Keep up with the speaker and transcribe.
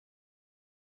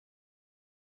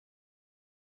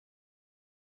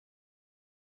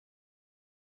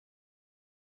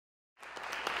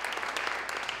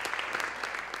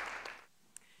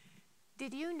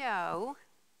Did you know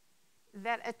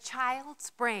that a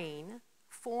child's brain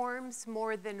forms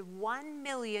more than 1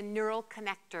 million neural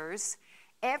connectors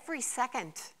every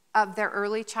second of their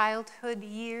early childhood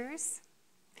years?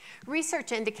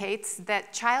 Research indicates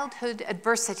that childhood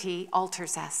adversity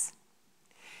alters us.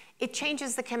 It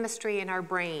changes the chemistry in our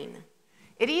brain.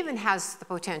 It even has the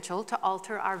potential to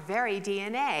alter our very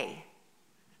DNA.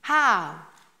 How?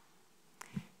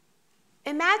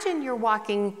 Imagine you're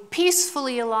walking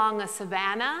peacefully along a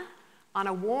savanna on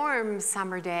a warm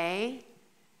summer day,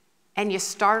 and you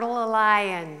startle a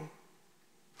lion.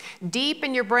 Deep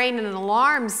in your brain, an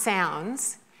alarm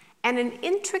sounds, and an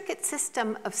intricate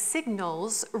system of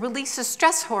signals releases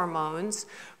stress hormones,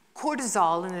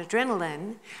 cortisol and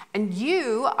adrenaline, and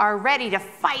you are ready to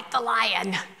fight the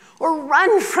lion or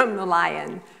run from the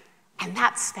lion. And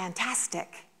that's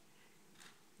fantastic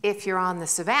if you're on the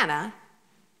savanna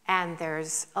and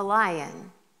there's a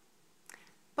lion.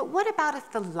 But what about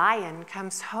if the lion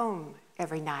comes home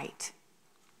every night?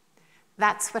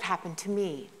 That's what happened to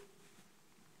me.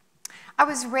 I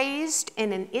was raised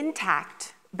in an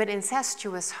intact but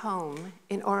incestuous home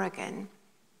in Oregon.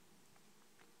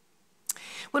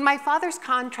 When my father's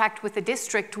contract with the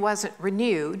district wasn't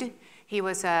renewed, he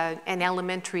was an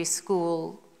elementary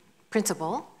school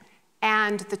principal,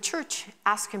 and the church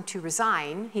asked him to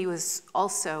resign. He was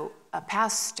also a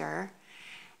pastor,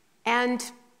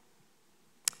 and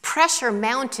pressure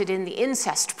mounted in the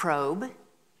incest probe.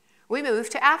 We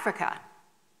moved to Africa.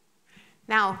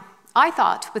 Now, I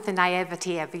thought, with the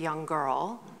naivety of a young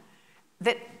girl,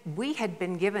 that we had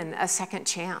been given a second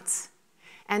chance.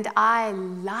 And I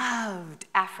loved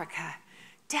Africa,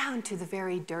 down to the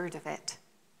very dirt of it.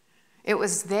 It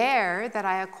was there that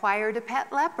I acquired a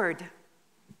pet leopard,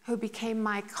 who became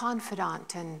my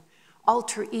confidant and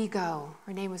alter ego.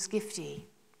 Her name was Gifty.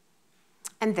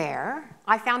 And there,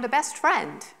 I found a best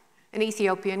friend, an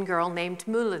Ethiopian girl named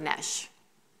Mulanesh.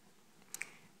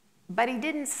 But he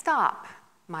didn't stop,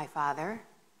 my father.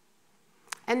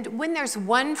 And when there's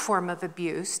one form of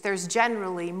abuse, there's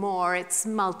generally more. It's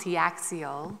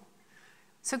multi-axial.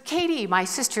 So Katie, my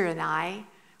sister, and I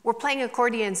were playing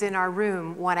accordions in our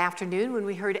room one afternoon when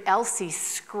we heard Elsie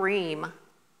scream.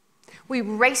 We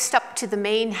raced up to the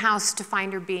main house to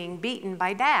find her being beaten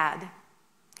by Dad.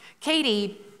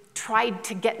 Katie tried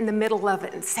to get in the middle of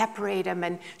it and separate him,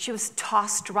 and she was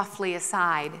tossed roughly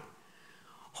aside.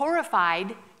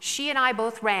 Horrified, she and I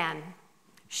both ran.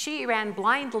 She ran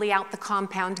blindly out the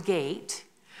compound gate.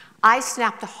 I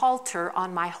snapped a halter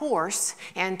on my horse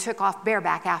and took off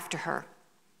bareback after her.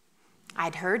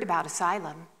 I'd heard about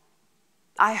asylum.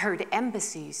 I heard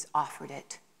embassies offered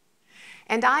it.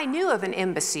 And I knew of an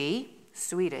embassy,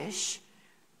 Swedish,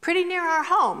 pretty near our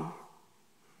home.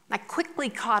 I quickly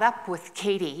caught up with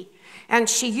Katie, and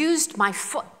she used my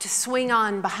foot to swing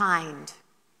on behind.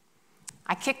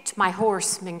 I kicked my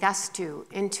horse,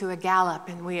 Mengistu, into a gallop,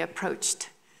 and we approached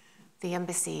the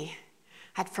embassy.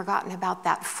 I'd forgotten about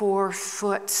that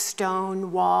 4-foot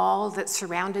stone wall that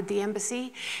surrounded the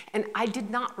embassy, and I did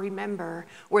not remember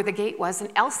where the gate was,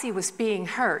 and Elsie was being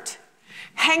hurt.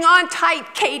 "Hang on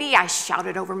tight, Katie," I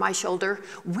shouted over my shoulder.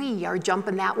 "We are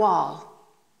jumping that wall."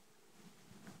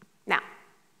 Now,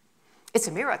 it's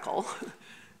a miracle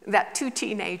that 2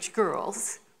 teenage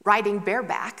girls riding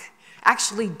bareback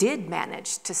actually did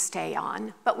manage to stay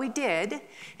on, but we did,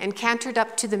 and cantered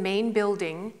up to the main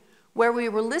building where we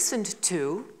were listened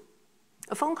to.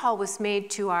 A phone call was made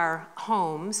to our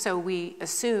home, so we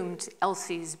assumed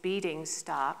Elsie's beating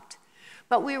stopped,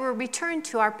 but we were returned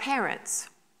to our parents.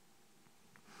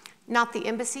 Not the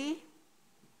embassy,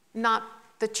 not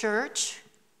the church,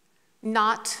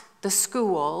 not the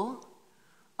school.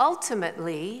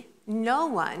 Ultimately, no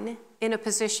one in a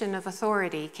position of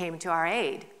authority came to our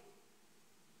aid.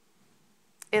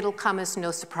 It'll come as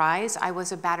no surprise, I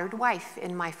was a battered wife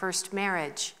in my first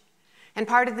marriage, and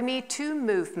part of the Me Too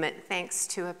movement, thanks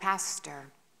to a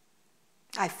pastor.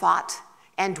 I fought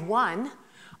and won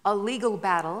a legal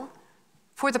battle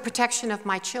for the protection of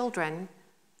my children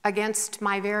against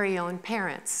my very own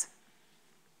parents.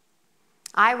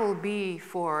 I will be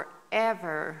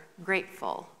forever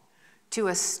grateful to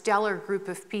a stellar group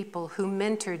of people who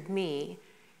mentored me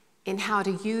in how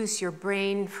to use your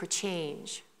brain for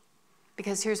change.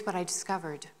 Because here's what I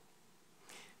discovered.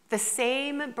 The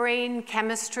same brain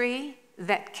chemistry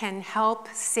that can help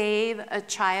save a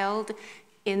child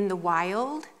in the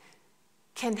wild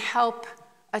can help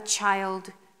a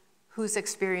child who's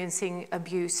experiencing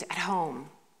abuse at home.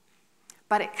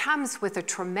 But it comes with a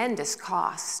tremendous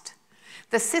cost.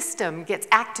 The system gets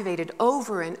activated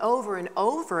over and over and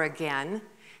over again,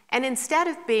 and instead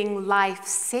of being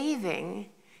life-saving,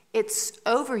 its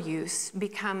overuse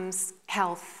becomes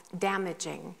health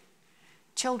damaging.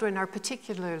 Children are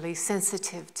particularly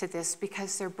sensitive to this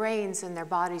because their brains and their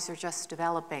bodies are just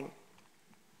developing.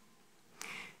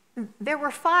 There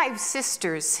were 5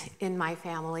 sisters in my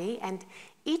family, and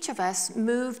each of us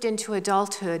moved into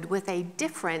adulthood with a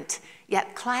different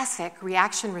yet classic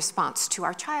reaction response to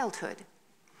our childhood.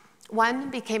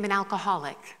 One became an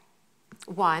alcoholic,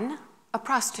 one a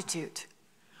prostitute,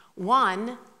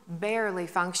 one barely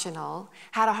functional,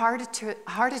 had a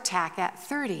heart attack at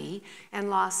 30 and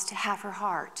lost half her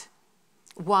heart.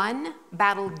 One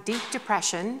battled deep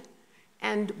depression,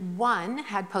 and one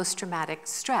had post-traumatic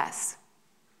stress.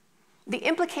 The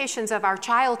implications of our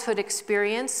childhood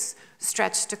experience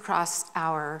stretched across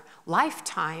our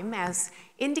lifetime, as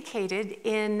indicated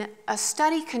in a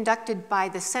study conducted by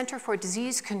the Center for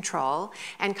Disease Control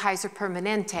and Kaiser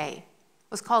Permanente. It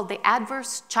was called the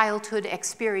Adverse Childhood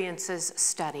Experiences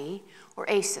Study, or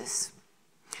ACEs.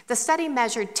 The study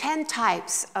measured 10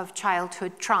 types of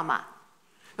childhood trauma.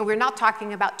 And we're not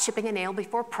talking about chipping a nail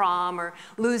before prom or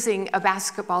losing a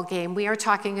basketball game. We are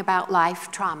talking about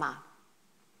life trauma.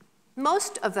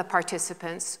 Most of the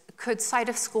participants could cite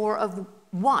a score of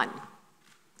 1.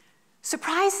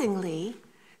 Surprisingly,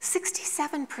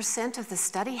 67% of the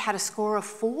study had a score of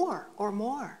 4 or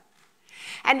more.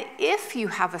 And if you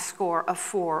have a score of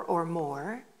 4 or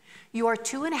more, you are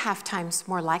 2.5 times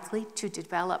more likely to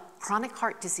develop chronic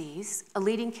heart disease, a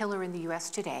leading killer in the US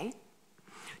today,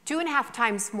 2.5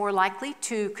 times more likely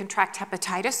to contract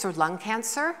hepatitis or lung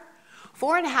cancer,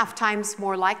 4.5 times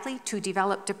more likely to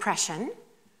develop depression,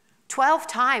 12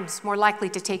 times more likely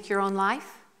to take your own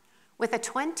life, with a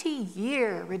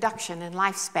 20-year reduction in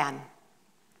lifespan.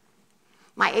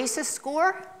 My ACEs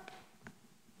score,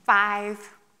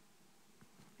 5.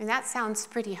 And that sounds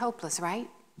pretty hopeless, right?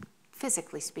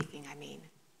 Physically speaking, I mean.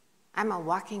 I'm a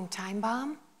walking time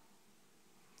bomb.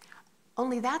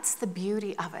 Only that's the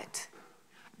beauty of it,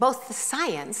 both the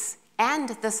science and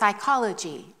the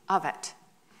psychology of it.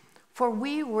 For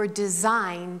we were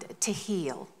designed to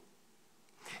heal.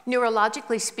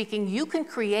 Neurologically speaking, you can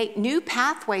create new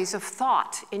pathways of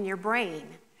thought in your brain,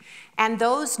 and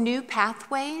those new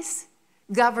pathways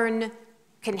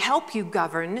can help you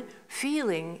govern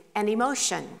feeling and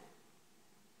emotion.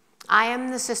 I am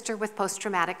the sister with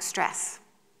post-traumatic stress.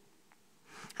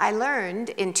 I learned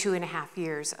in 2.5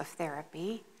 years of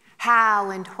therapy how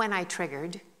and when I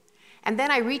triggered, and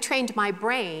then I retrained my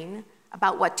brain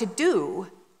about what to do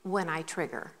when I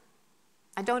trigger.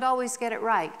 I don't always get it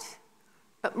right,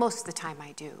 but most of the time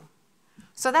I do.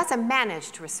 So that's a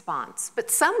managed response,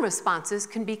 but some responses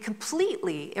can be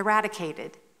completely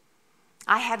eradicated.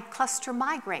 I had cluster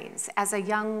migraines as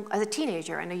a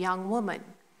teenager and a young woman.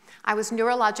 I was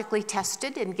neurologically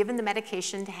tested and given the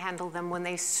medication to handle them when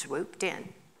they swooped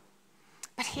in.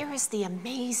 But here is the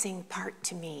amazing part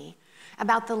to me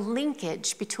about the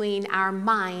linkage between our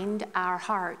mind, our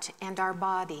heart, and our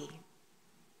body.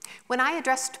 When I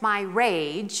addressed my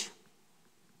rage,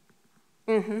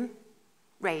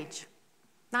 rage,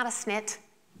 not a snit,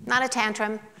 not a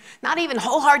tantrum, not even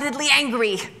wholeheartedly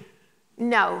angry.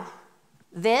 No,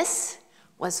 this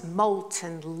was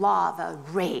molten lava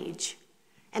rage,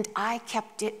 and I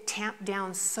kept it tamped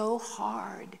down so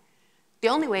hard. The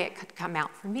only way it could come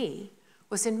out for me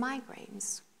was in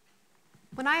migraines.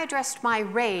 When I addressed my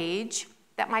rage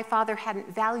that my father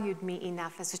hadn't valued me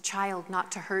enough as a child not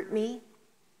to hurt me,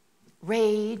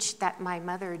 rage that my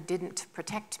mother didn't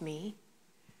protect me,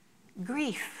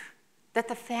 grief that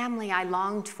the family I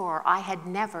longed for I had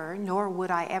never, nor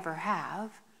would I ever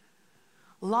have,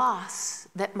 loss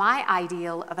that my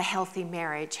ideal of a healthy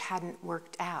marriage hadn't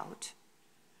worked out.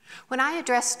 When I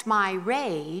addressed my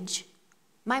rage,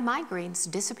 my migraines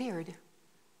disappeared.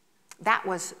 That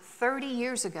was 30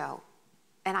 years ago,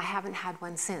 and I haven't had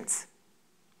one since.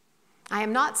 I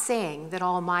am not saying that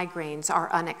all migraines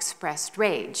are unexpressed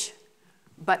rage,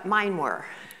 but mine were.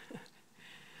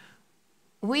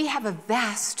 We have a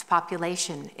vast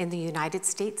population in the United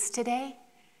States today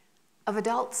of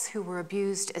adults who were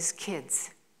abused as kids.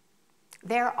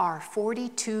 There are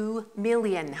 42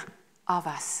 million of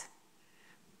us,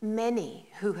 many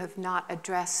who have not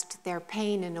addressed their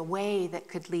pain in a way that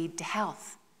could lead to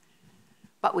health.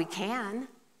 But we can.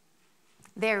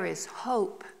 There is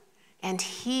hope and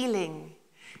healing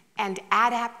and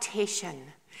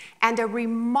adaptation and a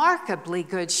remarkably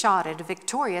good shot at a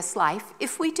victorious life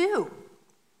if we do.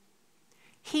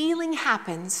 Healing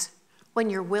happens when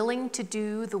you're willing to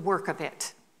do the work of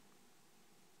it.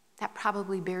 That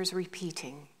probably bears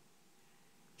repeating.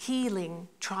 Healing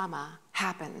trauma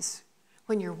happens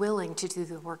when you're willing to do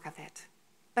the work of it.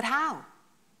 But how?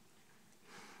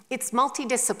 It's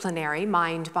multidisciplinary,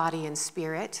 mind, body, and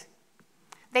spirit.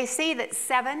 They say that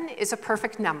 7 is a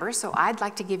perfect number, so I'd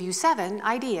like to give you 7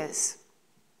 ideas.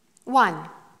 1,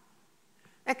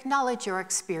 acknowledge your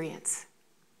experience.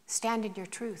 Stand in your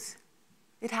truth.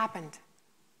 It happened.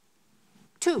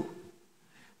 2,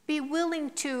 be willing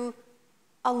to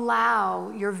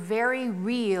allow your very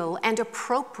real and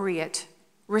appropriate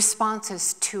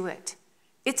responses to it.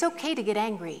 It's okay to get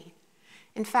angry.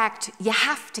 In fact, you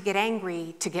have to get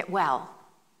angry to get well.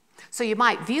 So you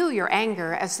might view your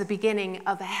anger as the beginning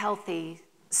of a healthy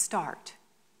start.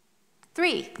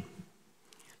 3,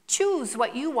 choose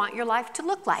what you want your life to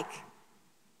look like.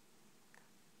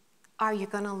 Are you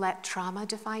going to let trauma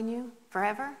define you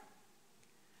forever?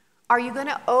 Are you going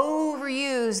to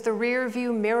overuse the rear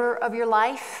view mirror of your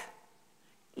life?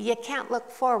 You can't look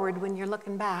forward when you're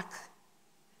looking back.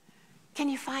 Can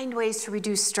you find ways to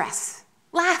reduce stress?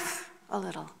 Laugh a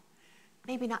little.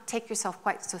 Maybe not take yourself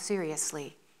quite so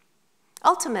seriously.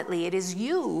 Ultimately, it is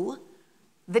you,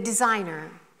 the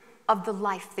designer of the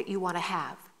life that you want to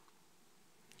have.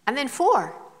 And then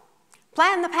 4,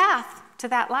 plan the path to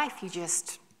that life you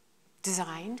just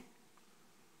designed.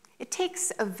 It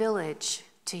takes a village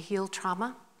to heal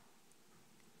trauma.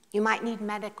 You might need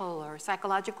medical or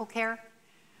psychological care.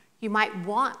 You might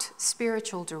want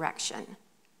spiritual direction.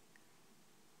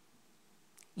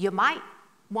 You might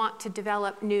want to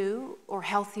develop new or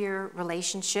healthier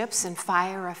relationships and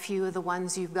fire a few of the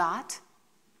ones you've got.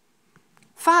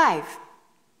 5,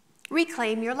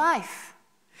 reclaim your life.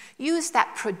 Use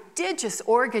that prodigious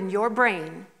organ, your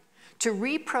brain, to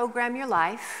reprogram your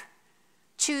life.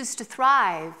 Choose to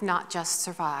thrive, not just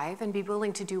survive, and be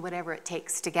willing to do whatever it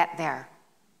takes to get there.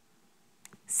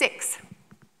 6,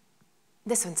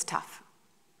 this one's tough,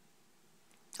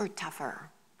 or tougher.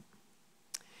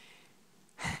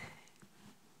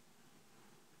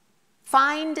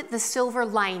 Find the silver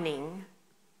lining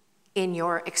in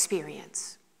your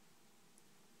experience.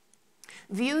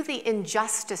 View the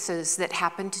injustices that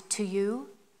happened to you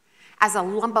as a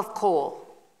lump of coal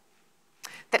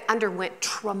that underwent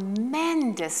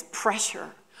tremendous pressure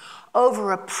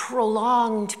over a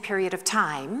prolonged period of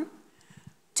time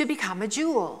to become a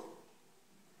jewel.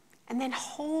 And then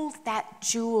hold that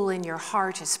jewel in your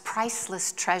heart as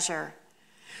priceless treasure.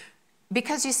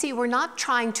 Because you see, we're not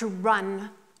trying to run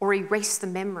or erase the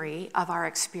memory of our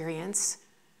experience.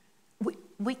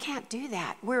 We can't do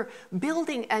that. We're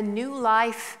building a new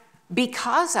life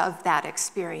because of that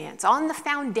experience, on the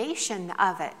foundation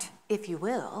of it, if you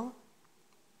will.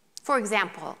 For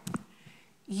example,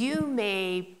 you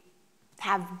may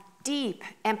have deep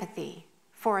empathy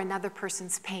for another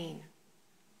person's pain.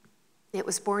 It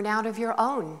was born out of your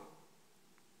own.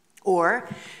 Or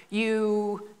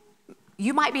you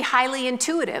might be highly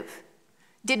intuitive.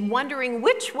 Did wondering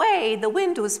which way the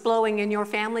wind was blowing in your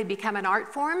family become an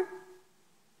art form?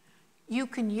 You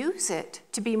can use it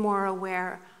to be more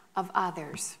aware of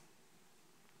others.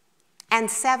 And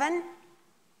 7,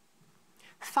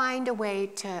 find a way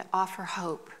to offer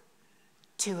hope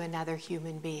to another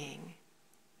human being.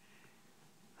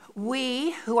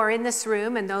 We who are in this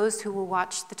room and those who will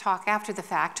watch the talk after the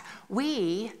fact,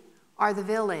 we are the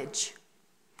village.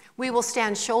 We will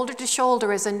stand shoulder to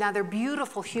shoulder as another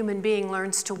beautiful human being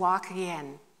learns to walk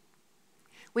again.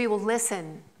 We will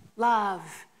listen,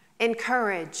 love,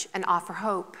 encourage, and offer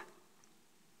hope.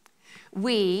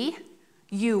 We,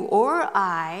 you or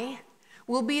I,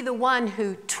 will be the one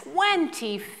who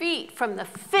 20 feet from the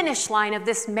finish line of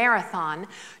this marathon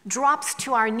drops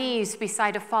to our knees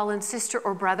beside a fallen sister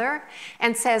or brother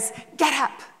and says, "Get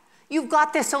up, you've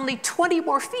got this, only 20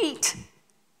 more feet."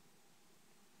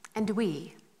 And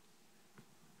we,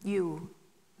 you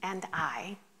and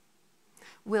I,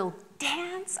 will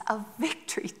dance a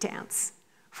victory dance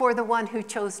for the one who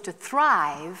chose to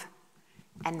thrive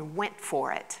and went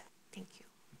for it. Thank you.